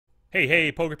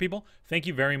Hey, poker people. Thank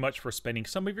you very much for spending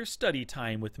some of your study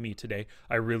time with me today.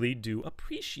 I really do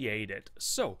appreciate it.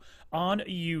 So, on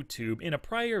YouTube, in a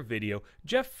prior video,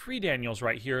 Jeff Freedaniels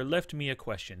right here left me a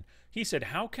question. He said,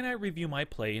 how can I review my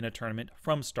play in a tournament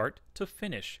from start to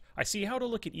finish? I see how to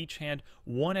look at each hand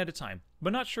one at a time,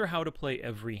 but not sure how to play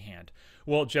every hand.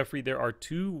 Well, Jeffrey, there are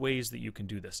two ways that you can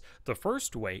do this. The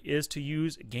first way is to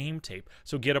use game tape.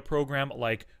 So get a program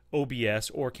like OBS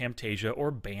or Camtasia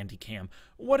or Bandicam,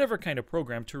 whatever kind of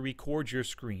program to record your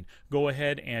screen. Go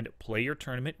ahead and play your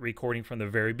tournament, recording from the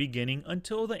very beginning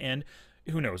until the end.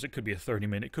 Who knows, it could be a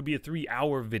 30-minute, it could be a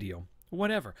 3-hour video.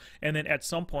 Whatever. And then at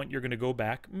some point you're going to go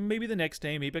back, maybe the next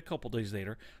day, maybe a couple days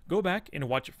later, go back and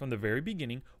watch it from the very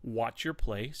beginning, watch your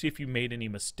play, see if you made any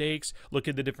mistakes, look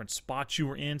at the different spots you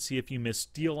were in, see if you missed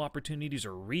steal opportunities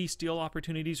or re-steal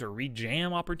opportunities or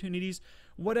re-jam opportunities.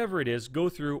 Whatever it is, go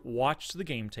through, watch the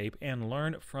game tape, and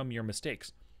learn from your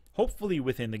mistakes. Hopefully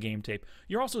within the game tape,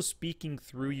 you're also speaking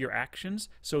through your actions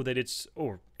so that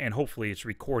and hopefully it's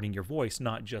recording your voice,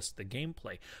 not just the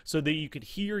gameplay, so that you could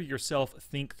hear yourself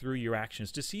think through your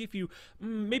actions to see if you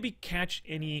maybe catch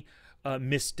any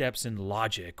missteps in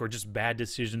logic or just bad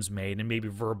decisions made and maybe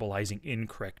verbalizing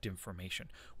incorrect information.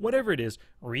 Whatever it is,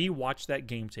 re-watch that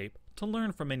game tape to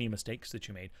learn from any mistakes that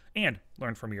you made and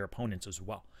learn from your opponents as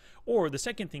well. Or the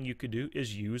second thing you could do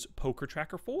is use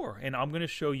PokerTracker 4, and I'm going to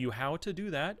show you how to do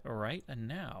that right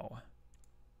now.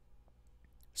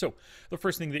 So, the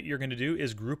first thing that you're going to do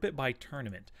is group it by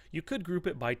tournament. You could group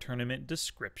it by tournament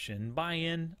description,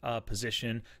 buy-in,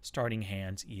 position, starting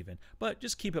hands even, but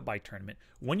just keep it by tournament.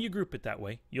 When you group it that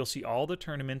way, you'll see all the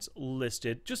tournaments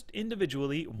listed just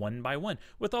individually, one by one,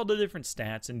 with all the different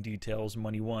stats and details,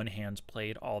 money won, hands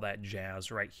played, all that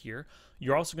jazz right here.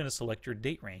 You're also going to select your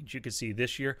date range. You can see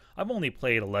this year, I've only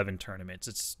played 11 tournaments.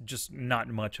 It's just not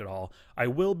much at all. I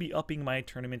will be upping my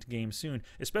tournament game soon,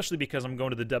 especially because I'm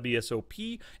going to the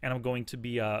WSOP, and I'm going to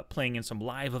be playing in some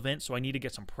live events, so I need to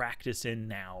get some practice in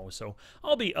now. So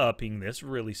I'll be upping this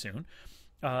really soon.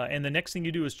 And the next thing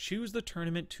you do is choose the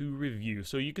tournament to review.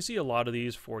 So you can see a lot of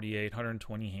these, 48,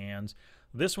 120 hands.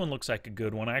 This one looks like a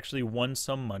good one. I actually won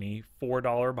some money,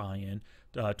 $4 buy-in,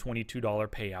 $22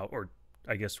 payout, or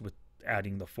I guess with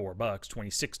adding the $4,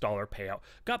 $26 payout.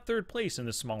 Got third place in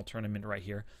this small tournament right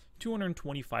here.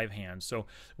 225 hands. So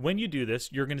when you do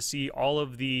this, you're going to see all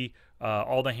the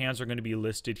hands are going to be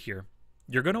listed here.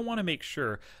 You're going to want to make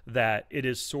sure that it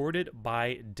is sorted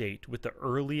by date with the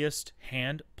earliest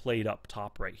hand played up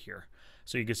top right here.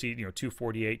 So you can see,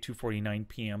 2:48, 2:49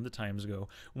 p.m. the times go.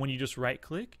 When you just right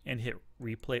click and hit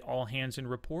replay all hands in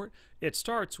report, it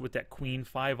starts with that Queen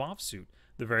 5 offsuit.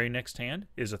 The very next hand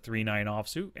is a 3-9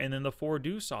 offsuit, and then the 4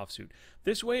 deuce offsuit.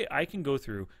 This way I can go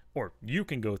through, or you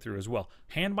can go through as well,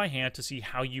 hand by hand to see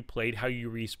how you played, how you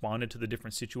responded to the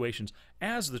different situations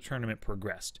as the tournament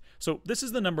progressed. So this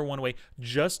is the number one way,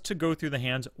 just to go through the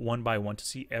hands one by one to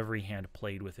see every hand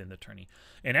played within the tourney.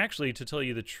 And actually, to tell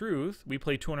you the truth, we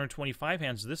played 225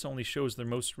 hands. This only shows the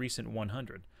most recent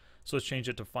 100. So let's change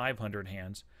it to 500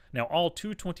 hands. Now all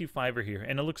 225 are here,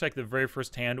 and it looks like the very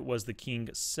first hand was the King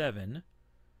 7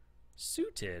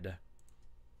 suited.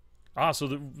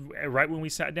 So right when we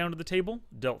sat down to the table,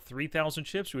 dealt 3,000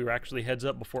 chips. We were actually heads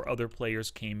up before other players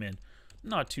came in.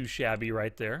 Not too shabby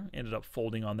right there. Ended up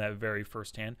folding on that very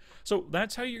first hand. So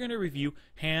that's how you're going to review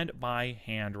hand by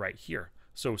hand right here.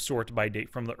 So sort by date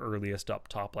from the earliest up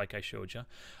top like I showed you.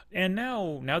 And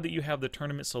now that you have the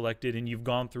tournament selected and you've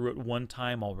gone through it one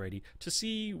time already to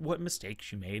see what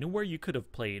mistakes you made and where you could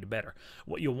have played better,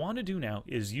 what you'll want to do now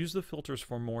is use the filters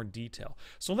for more detail.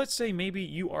 So let's say maybe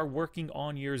you are working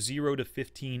on your 0 to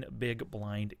 15 big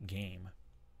blind game.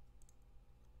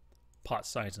 Pot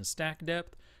size and stack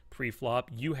depth. Pre-flop,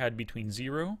 you had between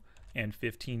 0 and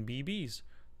 15 BBs.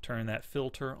 Turn that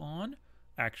filter on.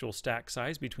 Actual stack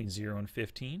size between 0 and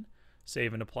 15.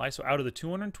 Save and apply. So out of the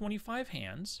 225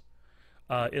 hands,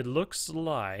 it looks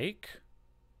like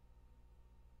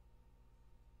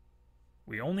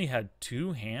we only had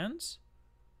 2 hands.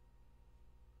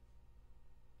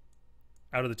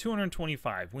 Out of the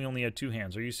 225, we only had 2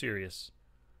 hands. Are you serious?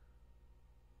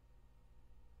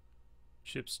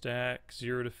 Chip stack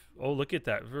 0 to... Oh, look at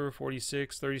that.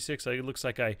 46, 36. It looks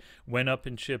like I went up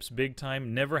in chips big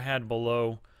time. Never had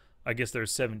below... I guess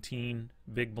there's 17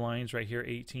 big blinds right here,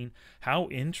 18. How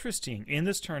interesting. In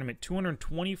this tournament,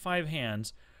 225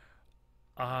 hands,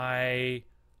 wow,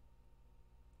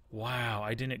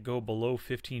 I didn't go below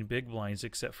 15 big blinds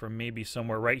except for maybe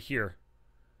somewhere right here.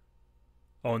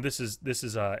 Oh, and this is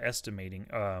estimating.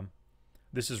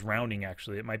 This is rounding,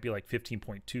 actually. It might be like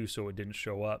 15.2, so it didn't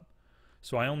show up.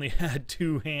 So I only had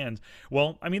 2 hands.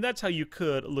 Well, I mean, that's how you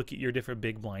could look at your different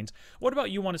big blinds. What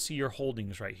about you want to see your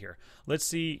holdings right here? Let's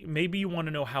see, maybe you want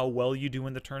to know how well you do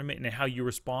in the tournament and how you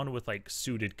respond with like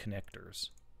suited connectors.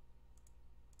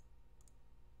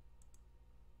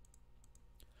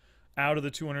 Out of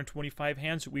the 225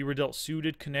 hands, we were dealt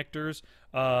suited connectors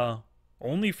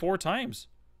only 4 times.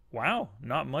 Wow,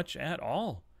 not much at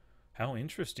all. How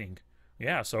interesting.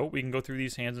 Yeah, so we can go through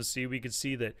these hands and see. We can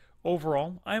see that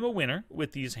overall, I'm a winner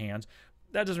with these hands.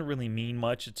 That doesn't really mean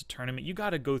much. It's a tournament. You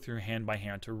got to go through hand by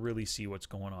hand to really see what's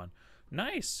going on.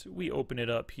 Nice. We open it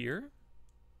up here.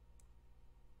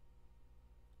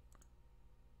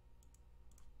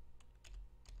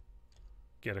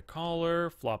 Get a caller,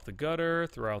 flop the gutter,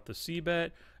 throw out the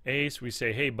c-bet. Ace, we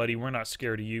say, hey, buddy, we're not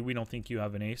scared of you. We don't think you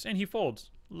have an ace. And he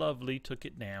folds. Lovely, took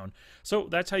it down. So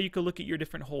that's how you could look at your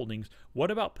different holdings. What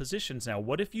about positions now?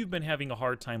 What if you've been having a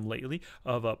hard time lately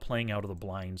of playing out of the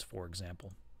blinds, for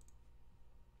example?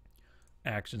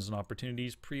 Actions and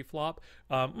opportunities, pre-flop.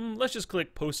 Let's just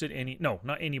click posted any, no,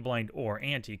 not any blind or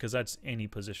ante, because that's any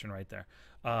position right there.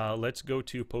 Let's go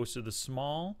to posted the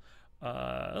small.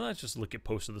 Let's just look at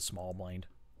post of the small blind.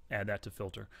 Add that to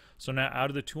filter. So now out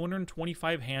of the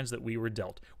 225 hands that we were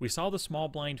dealt, we saw the small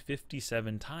blind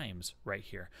 57 times right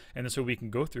here. And so we can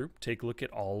go through, take a look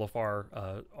at all of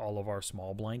our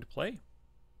small blind play.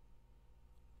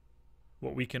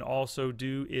 What we can also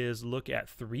do is look at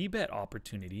 3-bet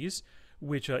opportunities,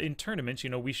 which in tournaments, you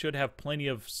know, we should have plenty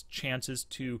of chances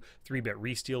to 3-bet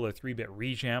re-steal or 3-bet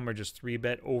rejam or just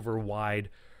 3-bet over wide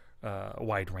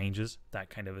ranges, that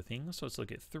kind of a thing. So let's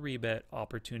look at 3-bet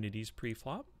opportunities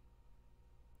pre-flop.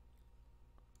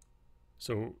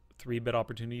 So 3-bet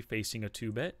opportunity facing a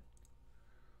 2-bet.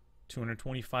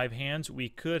 225 hands, we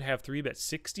could have 3-bet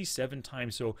 67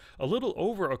 times, so a little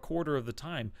over a quarter of the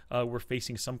time we're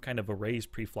facing some kind of a raise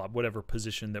pre-flop, whatever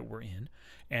position that we're in.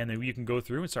 And then you can go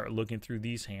through and start looking through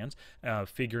these hands,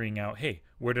 figuring out, hey,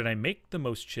 where did I make the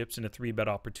most chips in a 3-bet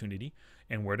opportunity,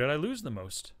 and where did I lose the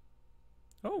most?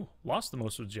 Oh, lost the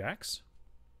most with jacks.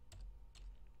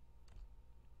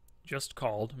 Just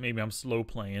called. Maybe I'm slow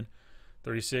playing.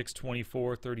 36,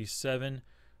 24, 37.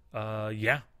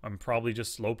 Yeah, I'm probably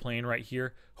just slow playing right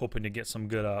here, hoping to get some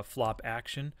good flop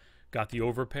action. Got the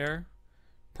overpair.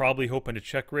 Probably hoping to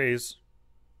check raise.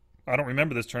 I don't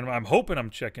remember this tournament. I'm hoping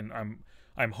I'm checking.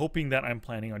 I'm hoping that I'm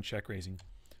planning on check raising.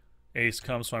 Ace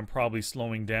comes, so I'm probably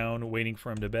slowing down, waiting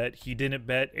for him to bet. He didn't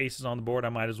bet. Ace is on the board. I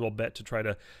might as well bet to try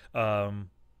to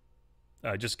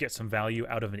just get some value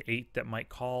out of an 8 that might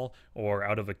call, or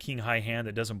out of a king-high hand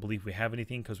that doesn't believe we have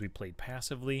anything because we played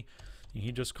passively.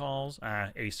 He just calls.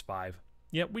 Ace 5.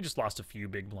 Yep, we just lost a few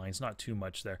big blinds. Not too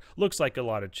much there. Looks like a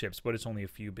lot of chips, but it's only a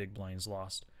few big blinds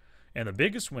lost. And the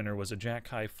biggest winner was a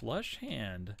jack-high flush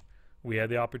hand. We had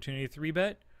the opportunity to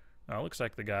 3-bet. Looks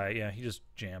like the guy, yeah, he just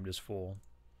jammed his full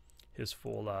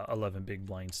 11 big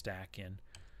blind stack in.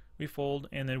 We fold,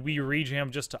 and then we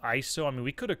rejam just to ISO. I mean,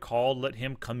 we could have called, let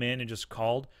him come in and just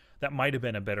called. That might have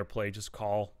been a better play, just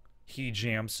call. He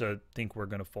jams to think we're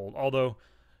going to fold. Although,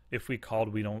 if we called,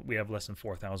 we have less than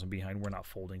 4,000 behind. We're not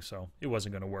folding, so it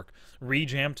wasn't going to work.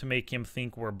 Rejam to make him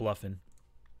think we're bluffing.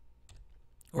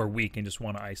 Or weak and just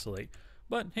want to isolate.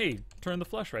 But, hey, turn the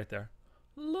flush right there.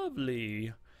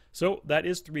 Lovely. So that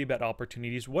is 3-bet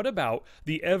opportunities. What about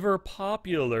the ever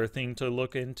popular thing to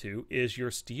look into is your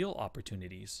steal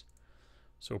opportunities.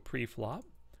 So pre-flop,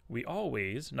 we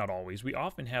always, not always, we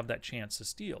often have that chance to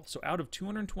steal. So out of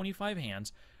 225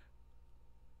 hands,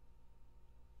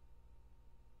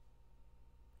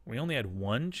 we only had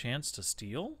 1 chance to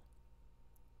steal?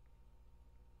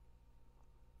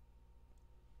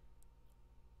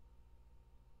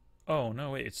 Oh,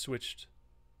 no, wait, it switched.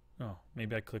 Oh,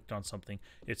 maybe I clicked on something.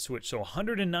 It switched. So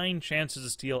 109 chances to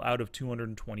steal out of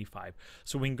 225.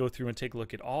 So we can go through and take a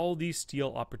look at all these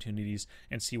steal opportunities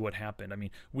and see what happened. I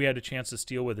mean, we had a chance to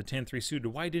steal with a 10-3 suited.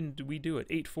 Why didn't we do it?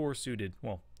 8-4 suited.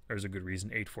 Well, there's a good reason.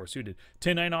 8-4 suited.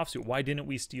 10-9 offsuit. Why didn't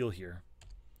we steal here?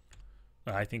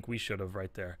 I think we should have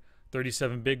right there.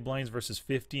 37 big blinds versus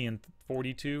 50 and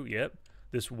 42. Yep.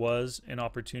 This was an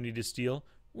opportunity to steal.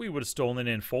 We would have stolen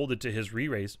and folded to his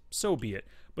re-raise. So be it.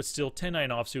 But still, 10-9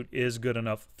 offsuit is good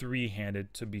enough,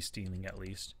 3-handed, to be stealing at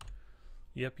least.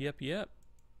 Yep.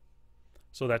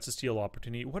 So that's a steal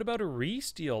opportunity. What about a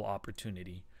re-steal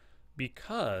opportunity?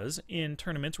 Because in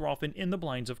tournaments, we're often in the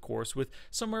blinds, of course, with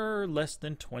somewhere less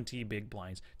than 20 big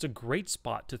blinds. It's a great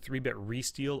spot to 3-bet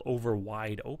re-steal over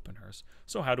wide openers.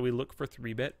 So how do we look for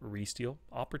 3-bet re-steal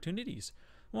opportunities?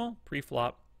 Well,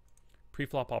 pre-flop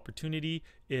opportunity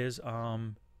is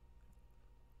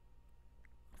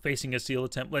facing a steal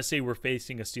attempt. Let's say we're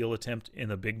facing a steal attempt in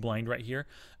the big blind right here.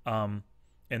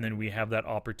 And then we have that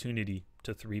opportunity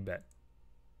to 3-bet.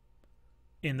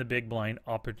 In the big blind,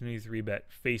 opportunity 3-bet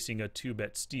facing a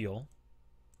 2-bet steal.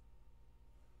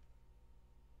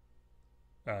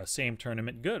 Same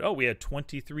tournament, good. Oh, we had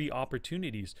 23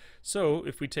 opportunities. So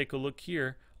if we take a look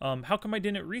here, how come I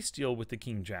didn't re-steal with the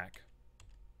King Jack?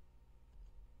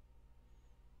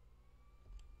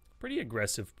 Pretty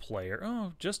aggressive player.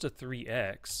 Oh, just a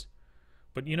 3x.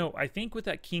 But you know, I think with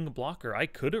that king blocker, I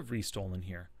could have re-stolen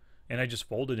here. And I just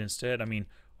folded instead. I mean,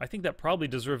 I think that probably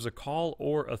deserves a call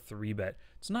or a 3-bet.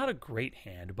 It's not a great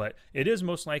hand, but it is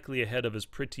most likely ahead of his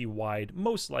pretty wide,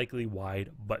 most likely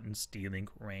wide button stealing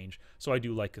range. So I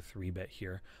do like a 3-bet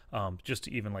here, just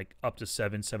to even like up to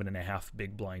 7.5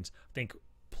 big blinds. I think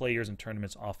players in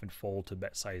tournaments often fold to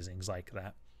bet sizings like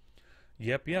that.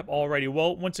 Yep. Alrighty.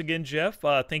 Well, once again, Jeff,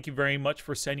 thank you very much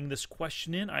for sending this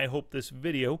question in. I hope this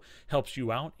video helps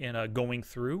you out in going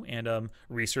through and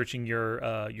researching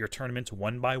your tournaments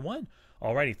one by one.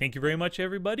 Alrighty. Thank you very much,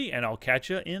 everybody, and I'll catch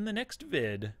you in the next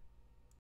vid.